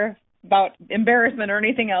not care about embarrassment or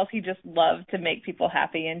anything else. He just loved to make people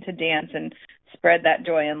happy and to dance and spread that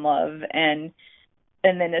joy and love. And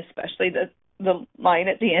then especially the line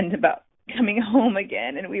at the end about coming home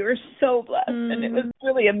again, and we were so blessed, and it was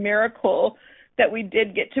really a miracle that we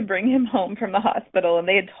did get to bring him home from the hospital, and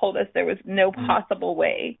they had told us there was no possible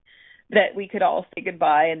way that we could all say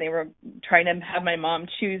goodbye, and they were trying to have my mom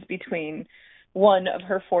choose between one of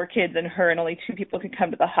her 4 kids and her, and only 2 people could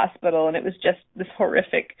come to the hospital, and it was just this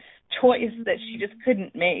horrific choice that she just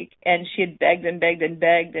couldn't make, and she had begged and begged and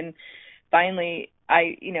begged, and finally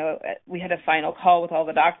we had a final call with all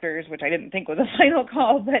the doctors, which I didn't think was a final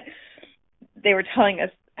call, but they were telling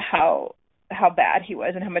us how bad he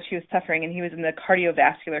was and how much he was suffering, and he was in the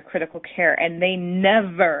cardiovascular critical care, and they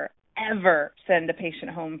never, ever send a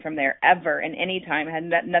patient home from there, ever, and any time. It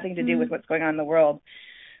had nothing to do with what's going on in the world.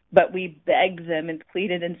 But we begged them and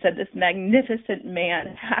pleaded and said, this magnificent man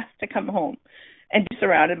has to come home and be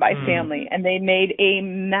surrounded by family, and they made a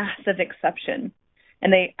massive exception.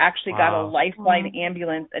 And they actually got a Lifeline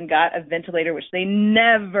ambulance and got a ventilator, which they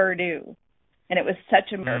never do. And it was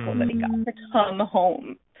such a miracle that he got to come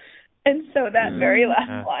home. And so that very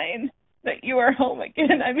last line, that you are home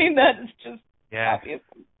again, I mean, that is just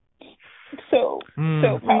obviously so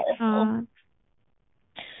powerful.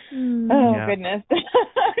 Oh, goodness.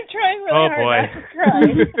 I'm trying really hard not to cry.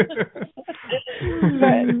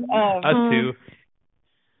 But, us too.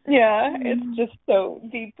 Yeah, it's just so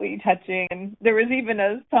deeply touching. And there was even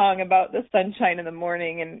a song about the sunshine in the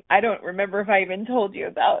morning, and I don't remember if I even told you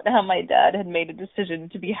about how my dad had made a decision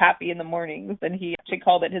to be happy in the mornings, and he actually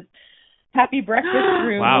called it his happy breakfast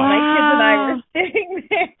room. Wow. My kids and I were sitting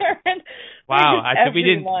there. And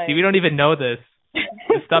we don't even know this.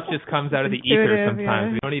 The stuff just comes out of the ether sometimes.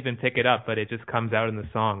 Yeah. We don't even pick it up, but it just comes out in the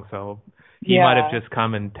song. So he might have just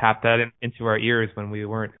come and tapped that into our ears when we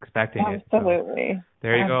weren't expecting it. Absolutely. So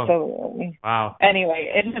there you go. Absolutely. Wow.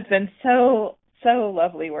 Anyway, it has been so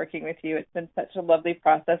lovely working with you. It's been such a lovely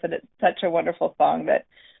process, and it's such a wonderful song that,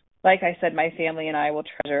 like I said, my family and I will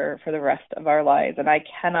treasure for the rest of our lives, and I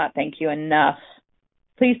cannot thank you enough.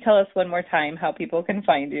 Please tell us one more time how people can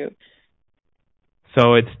find you.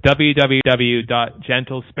 So it's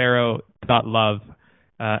www.gentlesparrow.love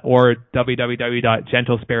or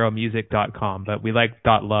www.gentlesparrowmusic.com, but we like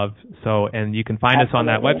 .love. So, and you can find us on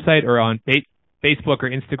that website or on Facebook or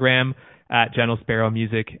Instagram at Gentle Sparrow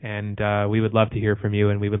Music, and we would love to hear from you,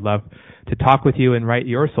 and we would love to talk with you and write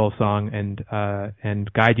your soul song and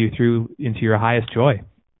guide you through into your highest joy.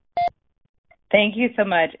 Thank you so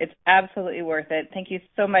much. It's absolutely worth it. Thank you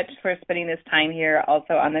so much for spending this time here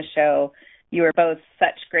also on the show. You are both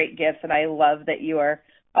such great gifts, and I love that you are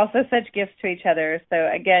also such gifts to each other. So,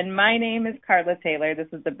 again, my name is Carla Taylor.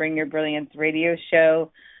 This is the Bring Your Brilliance radio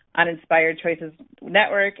show on Inspired Choices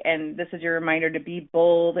Network, and this is your reminder to be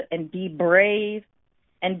bold and be brave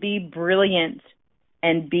and be brilliant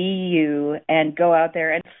and be you and go out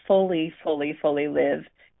there and fully live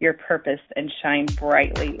your purpose and shine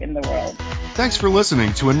brightly in the world. Thanks for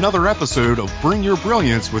listening to another episode of Bring Your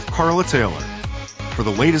Brilliance with Carla Taylor. For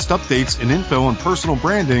the latest updates and info on personal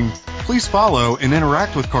branding, please follow and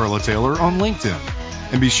interact with Carla Taylor on LinkedIn.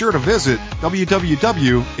 And be sure to visit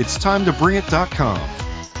www.itstimetoBringIt.com.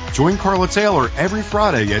 Join Carla Taylor every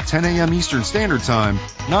Friday at 10 a.m. Eastern Standard Time,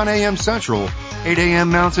 9 a.m. Central, 8 a.m.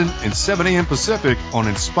 Mountain, and 7 a.m. Pacific on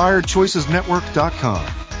InspiredChoicesNetwork.com.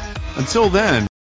 Until then,